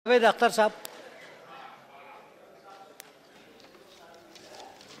जावेद अख्तर साहब।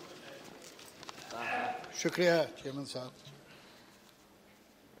 शुक्रिया चेयरमैन साहब।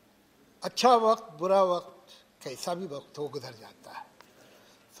 अच्छा वक्त, बुरा वक्त, कैसा भी वक्त हो गुजर जाता है।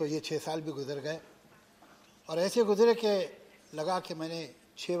 तो ये 6 साल भी गुजर गए और ऐसे गुजरे कि लगा कि मैंने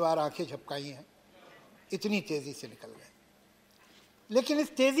 6 बार आंखें झपकाई हैं, इतनी तेज़ी से निकल गए। लेकिन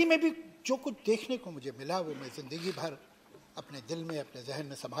इस तेज़ी में भी जो कुछ देखने को मुझे मिला वो मैं ज़िंदगी भर अपने दिल में, अपने जहन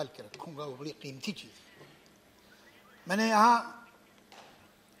में संभाल के रखूँगा। वो बड़ी कीमती चीज़ है। मैंने यहाँ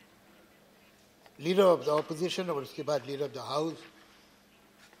लीडर ऑफ द ऑपोजिशन और उसके बाद leader of the house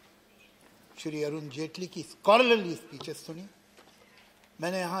Shri Arun Jaitley की स्कॉलरली स्पीचेस सुनी।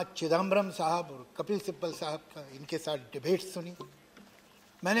 मैंने यहाँ चिदम्बरम साहब और कपिल सिब्बल साहब का इनके साथ डिबेट सुनी।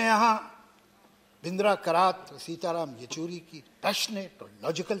 मैंने यहाँ भिंद्रा करात और सीताराम येचूरी की पैशनेट और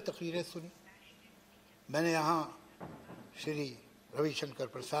लॉजिकल तकरीरें सुनी। मैंने यहाँ श्री रविशंकर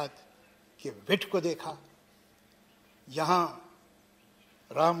प्रसाद के विट को देखा। यहाँ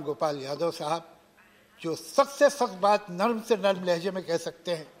राम गोपाल यादव साहब जो सख्त से सख्त बात नर्म से नर्म लहजे में कह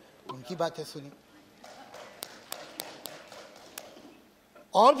सकते हैं, उनकी बातें सुनी।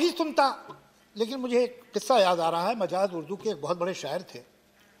 और भी सुनता, लेकिन मुझे एक किस्सा याद आ रहा है। मजाज उर्दू के एक बहुत बड़े शायर थे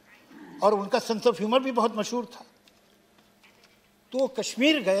और उनका सेंस ऑफ ह्यूमर भी बहुत मशहूर था। तो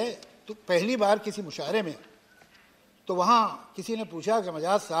कश्मीर गए तो पहली बार किसी मुशायरे में, तो वहाँ किसी ने पूछा कि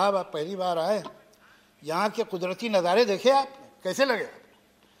मजाज साहब आप पहली बार आए, यहाँ के कुदरती नज़ारे देखे आपने, कैसे लगे?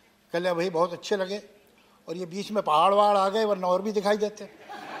 कल भाई बहुत अच्छे लगे, और ये बीच में पहाड़ वहाड़ आ गए वरना और भी दिखाई देते।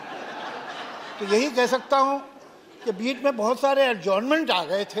 तो यही कह सकता हूँ कि बीच में बहुत सारे एडजॉर्नमेंट आ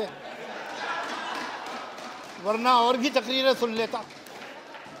गए थे, वरना और भी तकरीरें सुन लेता।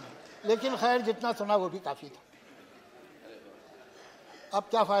 लेकिन खैर जितना सुना वो भी काफ़ी था। अब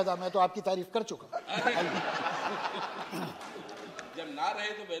क्या फ़ायदा, मैं तो आपकी तारीफ कर चुका। जब ना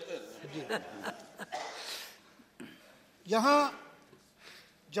रहे तो बेहतर जी। यहाँ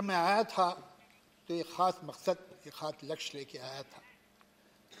जब मैं आया था तो एक ख़ास मकसद, एक ख़ास लक्ष्य लेके आया था।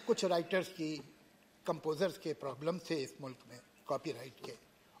 कुछ राइटर्स की, कंपोज़र्स के प्रॉब्लम थे इस मुल्क में कॉपीराइट के,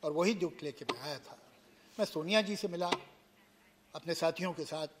 और वही दुख लेके मैं आया था। मैं सोनिया जी से मिला अपने साथियों के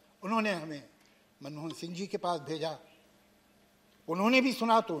साथ। उन्होंने हमें मनमोहन सिंह जी के पास भेजा। उन्होंने भी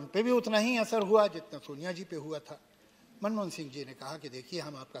सुना तो उन पे भी उतना ही असर हुआ जितना सोनिया जी पे हुआ था। मनमोहन सिंह जी ने कहा कि देखिए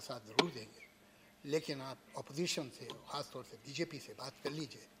हम आपका साथ ज़रूर देंगे, लेकिन आप अपोजिशन से, ख़ासतौर से बीजेपी से बात कर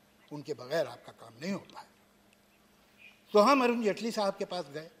लीजिए, उनके बगैर आपका काम नहीं होता है। तो हम अरुण जेटली साहब के पास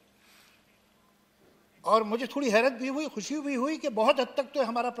गए और मुझे थोड़ी हैरत भी हुई, खुशी भी हुई कि बहुत हद तक तो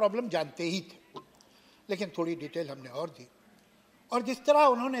हमारा प्रॉब्लम जानते ही थे, लेकिन थोड़ी डिटेल हमने और दी। और जिस तरह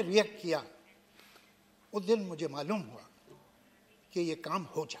उन्होंने रिएक्ट किया, उस दिन मुझे मालूम हुआ कि ये काम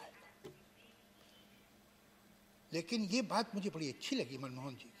हो जाएगा। लेकिन ये बात मुझे बड़ी अच्छी लगी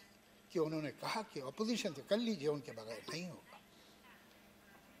मनमोहन जी की, कि उन्होंने कहा कि ऑपोजिशन से कर लीजिए, उनके बगैर नहीं होगा।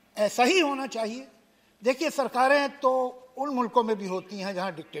 ऐसा ही होना चाहिए। देखिए सरकारें तो उन मुल्कों में भी होती हैं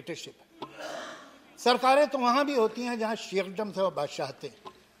जहाँ डिक्टेटरशिप है, सरकारें तो वहाँ भी होती हैं जहाँ शेखडम से और बादशाहते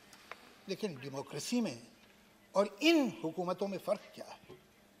हैं। लेकिन डेमोक्रेसी में और इन हुकूमतों में फ़र्क क्या है?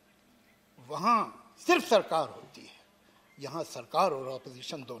 वहाँ सिर्फ सरकार होती है, यहाँ सरकार और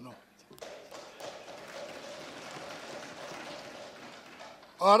ऑपोजिशन दोनों होते हैं।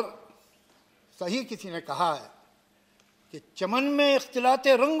 और सही किसी ने कहा है कि चमन में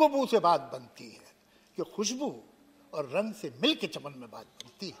इख्तिलाते रंग बू से बात बनती है, कि खुशबू और रंग से मिल के चमन में बात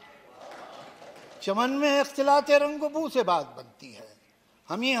बनती है। चमन में इख्तिलाते रंग बू से बात बनती है।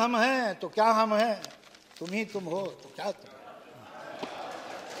 हम ही हम हैं तो क्या हम हैं, तुम ही तुम हो तो क्या तुम।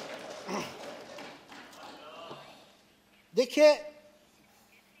 देखिए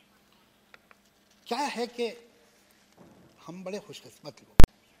क्या है कि हम बड़े खुशकिस्मत लोग,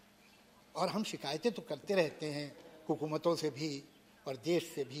 और हम शिकायतें तो करते रहते हैं हुकूमतों से भी और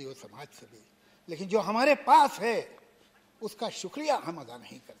देश से भी और समाज से भी, लेकिन जो हमारे पास है उसका शुक्रिया हम अदा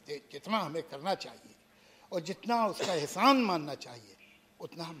नहीं करते जितना हमें करना चाहिए, और जितना उसका एहसान मानना चाहिए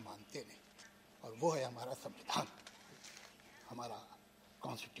उतना हम मानते नहीं। और वो है हमारा संविधान, हमारा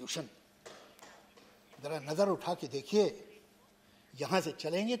कॉन्स्टिट्यूशन। ज़रा नज़र उठा के देखिए, यहाँ से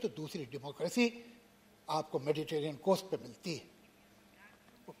चलेंगे तो दूसरी डेमोक्रेसी आपको मेडिटेरियन कोस्ट पे मिलती है।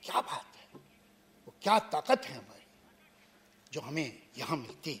 वो क्या बात है, वो क्या ताकत है हमारी जो हमें यहाँ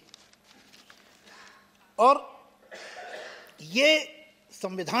मिलती है। और ये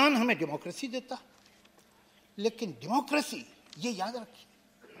संविधान हमें डेमोक्रेसी देता, लेकिन डेमोक्रेसी, ये याद रखिए,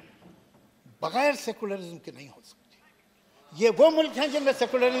 बगैर सेकुलरिज्म के नहीं हो सकती। ये वो मुल्क हैं जिनमें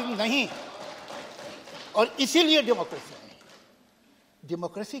सेकुलरिज्म नहीं, और इसीलिए डेमोक्रेसी नहीं।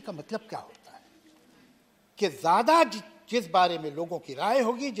 डेमोक्रेसी का मतलब क्या होता है कि ज़्यादा जिस बारे में लोगों की राय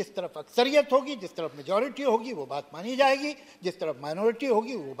होगी, जिस तरफ अक्सरियत होगी, जिस तरफ मेजॉरिटी होगी, वो बात मानी जाएगी, जिस तरफ माइनॉरिटी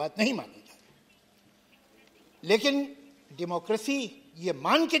होगी वो बात नहीं मानी जाएगी। लेकिन डेमोक्रेसी ये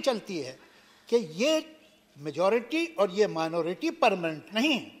मान के चलती है कि ये मेजॉरिटी और ये माइनॉरिटी परमानेंट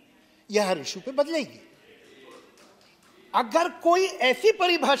नहीं है, यह हर इशू पे बदलेगी। अगर कोई ऐसी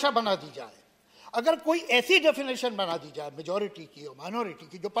परिभाषा बना दी जाए, अगर कोई ऐसी डेफिनेशन बना दी जाए मेजॉरिटी की और माइनॉरिटी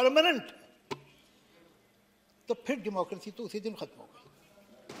की जो परमानेंट है, तो फिर डेमोक्रेसी तो उसी दिन खत्म हो गई।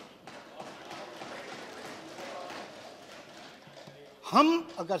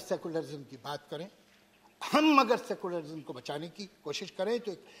 हम अगर सेकुलरिज्म की बात करें, हम अगर सेकुलरिज्म को बचाने की कोशिश करें,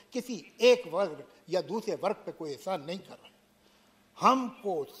 तो किसी एक वर्ग या दूसरे वर्ग पे कोई एहसान नहीं कर रहे।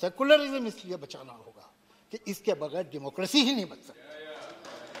 हमको सेकुलरिज्म इसलिए बचाना होगा कि इसके बगैर डेमोक्रेसी ही नहीं बच सकती।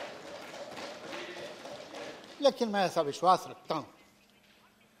 लेकिन मैं ऐसा विश्वास रखता हूं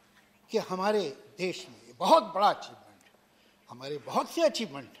कि हमारे देश में बहुत बड़ा अचीवमेंट है, हमारे बहुत से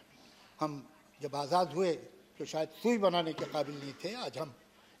अचीवमेंट। हम जब आज़ाद हुए तो शायद सुई बनाने के काबिल नहीं थे, आज हम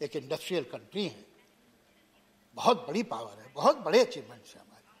एक इंडस्ट्रियल कंट्री हैं, बहुत बड़ी पावर है, बहुत बड़े अचीवमेंट्स हैं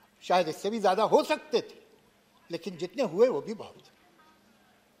हमारे। शायद इससे भी ज़्यादा हो सकते थे, लेकिन जितने हुए वो भी बहुत थे।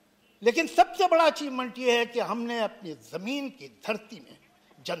 लेकिन सबसे बड़ा अचीवमेंट ये है कि हमने अपनी ज़मीन की धरती में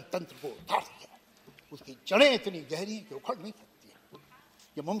जनतंत्र को उतार दिया। उसकी जड़ें इतनी गहरी हैं कि उखड़ नहीं सकती है,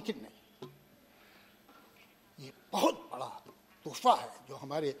 ये मुमकिन नहीं। ये बहुत बड़ा तोहफा है जो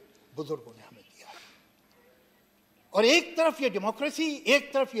हमारे बुजुर्गों ने हमें दिया है। और एक तरफ ये डेमोक्रेसी,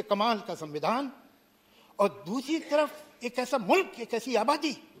 एक तरफ ये कमाल का संविधान, और दूसरी तरफ एक ऐसा मुल्क, एक ऐसी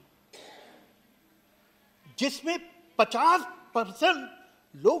आबादी जिसमें 50%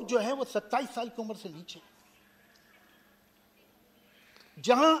 लोग जो है वो 27 साल की उम्र से नीचे,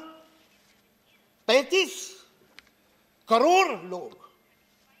 जहां 35 करोड़ लोग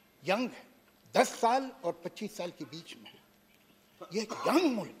यंग हैं, 10 साल और 25 साल के बीच में। ये एक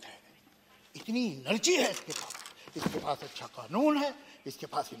यंग मुल्क है, इतनी एनर्जी है इसके पास अच्छा कानून है, इसके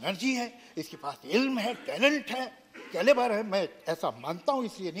पास एनर्जी है, इसके पास इल्म है, टैलेंट है, कैलिबर है। मैं ऐसा मानता हूं,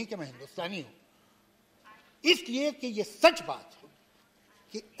 इसलिए नहीं कि मैं हिंदुस्तानी हूं, इसलिए कि ये सच बात है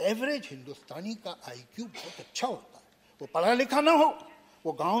कि एवरेज हिंदुस्तानी का आईक्यू बहुत अच्छा होता है। वो पढ़ा लिखा ना हो,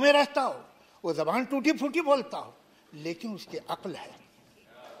 वो गांव में रहता हो, वो जबान टूटी फूटी बोलता हो, लेकिन उसकी अक्ल है,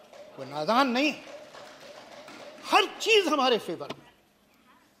 वो नादान नहीं। हर चीज हमारे फेवर में।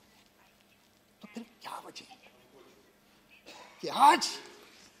 तो फिर क्या वजह है कि आज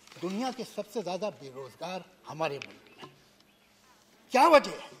दुनिया के सबसे ज्यादा बेरोजगार हमारे मुल्क में? क्या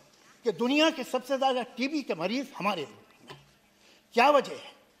वजह है कि दुनिया के सबसे ज्यादा टीबी के मरीज हमारे मुल्क में? क्या वजह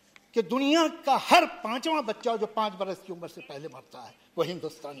है कि दुनिया का हर 5वां बच्चा जो 5 बरस की उम्र से पहले मरता है वो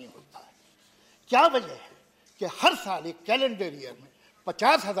हिंदुस्तानी होता है? क्या वजह है कि हर साल एक कैलेंडर ईयर में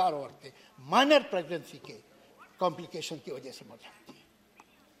 50,000 औरतें माइनर प्रेगनेंसी के कॉम्प्लिकेशन की वजह से मर जाती हैं?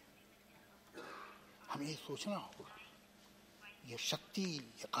 हमें ये सोचना होगा। ये शक्ति,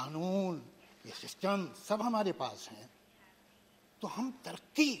 ये कानून, ये सिस्टम सब हमारे पास हैं, तो हम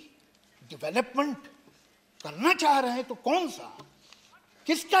तरक्की, डेवलपमेंट करना चाह रहे हैं तो कौन सा,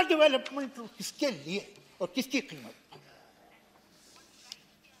 किसका डेवलपमेंट, किसके लिए और किसकी कीमत?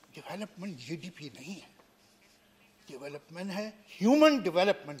 डेवलपमेंट जीडीपी नहीं है, डेवलपमेंट है ह्यूमन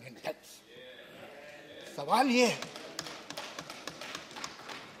डेवलपमेंट इंडेक्स। सवाल ये है,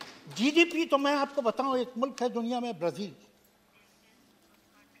 जीडीपी तो मैं आपको बताऊं, एक मुल्क है दुनिया में ब्राजील,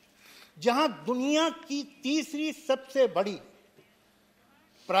 जहां दुनिया की तीसरी सबसे बड़ी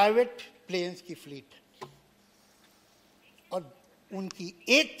प्राइवेट प्लेन्स की फ्लीट है और उनकी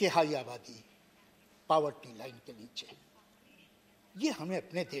 1/3 आबादी पावर्टी लाइन के नीचे है। ये हमें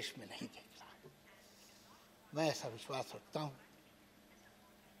अपने देश में नहीं देखना। मैं ऐसा विश्वास रखता हूं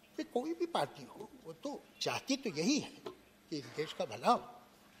कि कोई भी पार्टी हो, वो तो चाहती तो यही है कि इस देश का भला हो।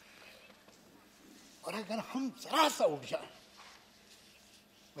 और अगर हम जरा सा उठ जाए,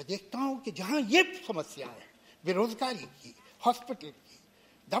 मैं देखता हूं कि जहां ये समस्याएं, बेरोजगारी की, हॉस्पिटल की,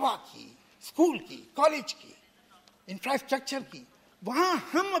 दवा की, स्कूल की, कॉलेज की, इंफ्रास्ट्रक्चर की, वहां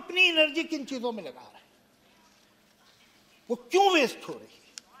हम अपनी एनर्जी किन चीजों में लगा रहे हैं? वो क्यों वेस्ट हो रही है?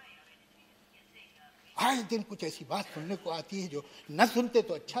 आए दिन कुछ ऐसी बात सुनने को आती है जो न सुनते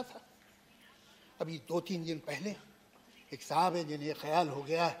तो अच्छा था। अभी 2-3 दिन पहले एक साहब है जिन्हें ख्याल हो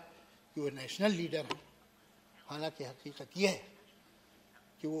गया है कि वो नेशनल लीडर है, हालांकि हकीकत यह है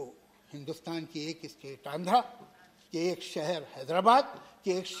कि वो हिंदुस्तान की एक स्टेट आंध्रा, कि एक शहर हैदराबाद,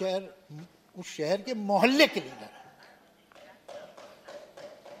 कि एक शहर, उस शहर के मोहल्ले के लीडर है।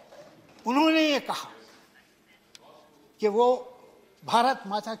 उन्होंने ये कहा कि वो भारत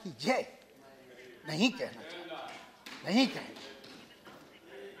माता की जय नहीं कहना चाहते, नहीं कहेंगे,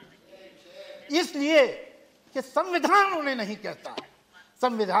 इसलिए कि संविधान उन्हें नहीं कहता,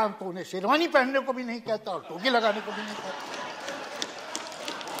 संविधान तो उन्हें शेरवानी पहनने को भी नहीं कहता और टोपी लगाने को भी नहीं कहता।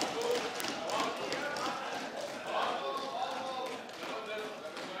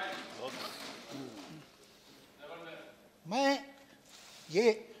 मैं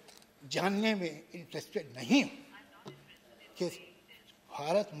ये जानने में इंटरेस्टेड नहीं हूं कि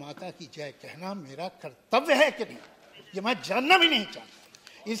भारत माता की जय कहना मेरा कर्तव्य है कि नहीं, ये मैं जानना भी नहीं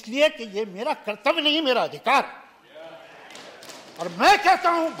चाहता, इसलिए कि ये मेरा कर्तव्य नहीं, मेरा अधिकार। और मैं कहता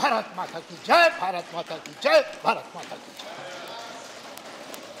हूं भारत माता की जय, भारत माता की जय, भारत माता की जय।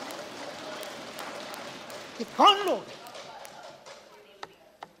 ये कौन लोग हैं?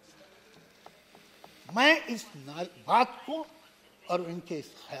 मैं इस बात को और उनके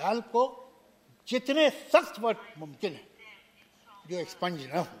इस ख्याल को जितने सख्त वर्ड मुमकिन है जो एक्सपंज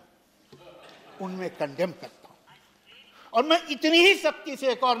न हो उनमें कंडेम करता हूं। और मैं इतनी ही सख्ती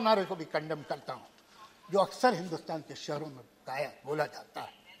से एक और नारे को भी कंडेम करता हूं जो अक्सर हिंदुस्तान के शहरों में बोला जाता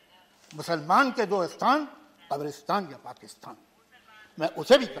है, मुसलमान के दो स्थान, कब्रिस्तान या पाकिस्तान। मैं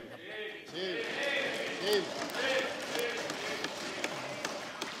उसे भी कंडेम करता हूं।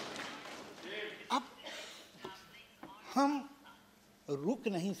 अब हम रुक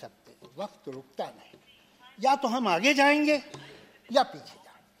नहीं सकते, वक्त रुकता नहीं, या तो हम आगे जाएंगे या पीछे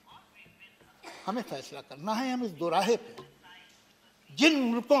जाएंगे। हमें फैसला करना है। हम इस दोराहे पे जिन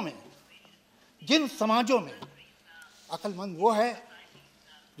मुल्कों में, जिन समाजों में अक्लमंद वो है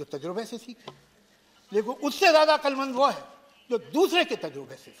जो तजुर्बे से सीखे, लेकिन उससे ज्यादा अक्लमंद वो है जो दूसरे के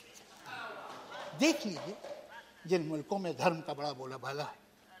तजुर्बे से सीखे। देख लीजिए जिन मुल्कों में धर्म का बड़ा बोलाबाला है,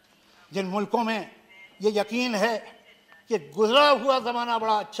 जिन मुल्कों में ये यकीन है कि गुजरा हुआ जमाना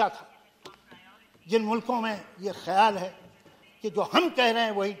बड़ा अच्छा था, जिन मुल्कों में ये ख्याल है कि जो हम कह रहे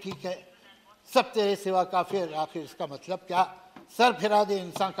हैं वही ठीक है, सब तेरे सिवा काफिर, आखिर इसका मतलब क्या, सर फिरा दे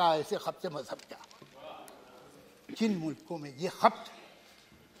इंसान का ऐसे खपते मजहब क्या। जिन मुल्कों में ये खप्त,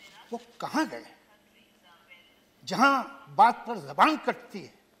 वो कहाँ गए? जहां बात पर जबान कटती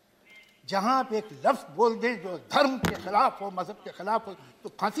है, जहां आप एक लफ्ज बोल दें जो धर्म के खिलाफ हो, मजहब के खिलाफ हो, तो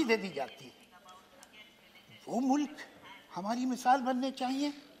फांसी दे दी जाती है। वो मुल्क हमारी मिसाल बनने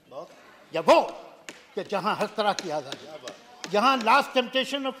चाहिए, या वो कि जहां हर तरह की आजादी, जहां last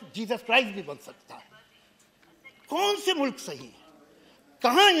temptation of Jesus Christ भी बन सकता है। कौन से मुल्क सही है?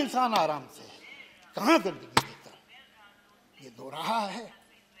 कहां इंसान आराम से है, कहां गंदगी देता है? ये दो रहा है।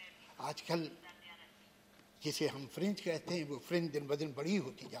 आजकल जिसे हम फ्रिंज कहते हैं, वो फ्रिंज दिन ब दिन बड़ी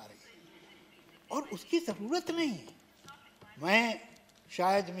होती जा रही है और उसकी जरूरत नहीं है। मैं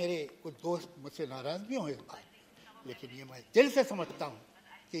शायद मेरे कुछ दोस्त मुझसे नाराज भी हों इस बात, लेकिन ये मैं दिल से समझता हूं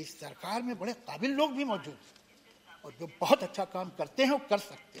कि इस सरकार में बड़े काबिल लोग भी मौजूद हैं और जो बहुत अच्छा काम करते हैं और कर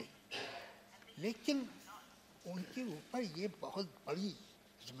सकते हैं, लेकिन उनके ऊपर ये बहुत बड़ी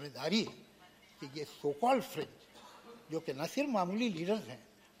जिम्मेदारी है कि ये सो कॉल्ड फ्रिंज, जो कि न सिर्फ मामूली लीडर्स हैं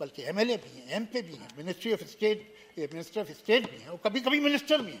बल्कि एमएलए भी हैं, एमपी भी हैं, मिनिस्टर ऑफ स्टेट भी हैं और कभी कभी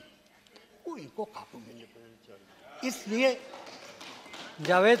मिनिस्टर भी हैं, वो इनको काबू में ले। इसलिए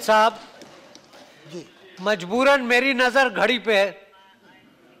जावेद साहब जी, मजबूरन मेरी नजर घड़ी पे है।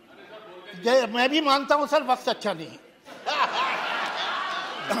 मैं भी मानता हूं सर, वक्त अच्छा नहीं है।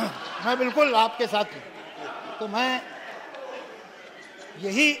 मैं बिल्कुल आपके साथ हूं। तो मैं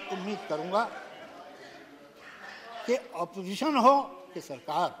यही उम्मीद करूंगा कि ऑपोजिशन हो कि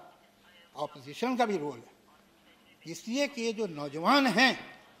सरकार, ऑपोजिशन का भी रोल है, इसलिए कि ये जो नौजवान हैं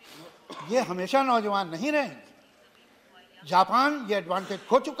ये हमेशा नौजवान नहीं रहेंगे। जापान ये एडवांटेज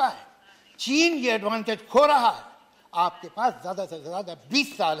खो चुका है, चीन ये एडवांटेज खो रहा है। आपके पास ज्यादा से ज्यादा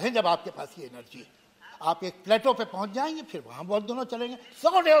 20 साल हैं जब आपके पास ये एनर्जी है। आप एक प्लेटो पे पहुंच जाएंगे, फिर वहां बहुत दोनों चलेंगे,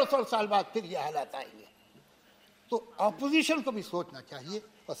 100-150 साल बाद फिर ये हालात आएंगे। तो ऑपोजिशन को भी सोचना चाहिए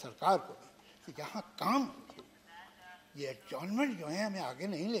और सरकार को भी कि यहाँ काम, ये एडजॉर्नमेंट जो है हमें आगे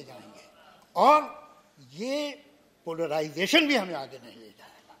नहीं ले जाएंगे और ये पोलराइजेशन भी हमें आगे नहीं ले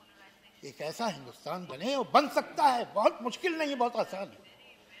जाएगा। एक ऐसा हिंदुस्तान बने, और बन सकता है, बहुत मुश्किल नहीं है, बहुत आसान है,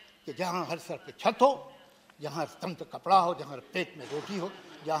 कि जहाँ हर सर पे छत हो, जहाँ हर तन पे कपड़ा हो, जहाँ हर पेट में रोटी हो,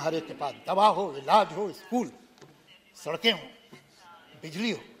 जहाँ हर एक के पास दवा हो, इलाज हो, स्कूल, सड़कें हो,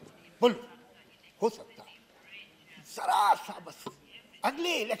 बिजली हो, पुल हो सकता है। जरा सा बस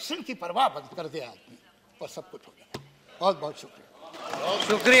अगले इलेक्शन की परवाह बंद कर दे आदमी और सब कुछ हो जाए। बहुत बहुत शुक्रिया।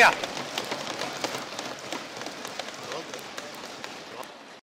 शुक्रिया।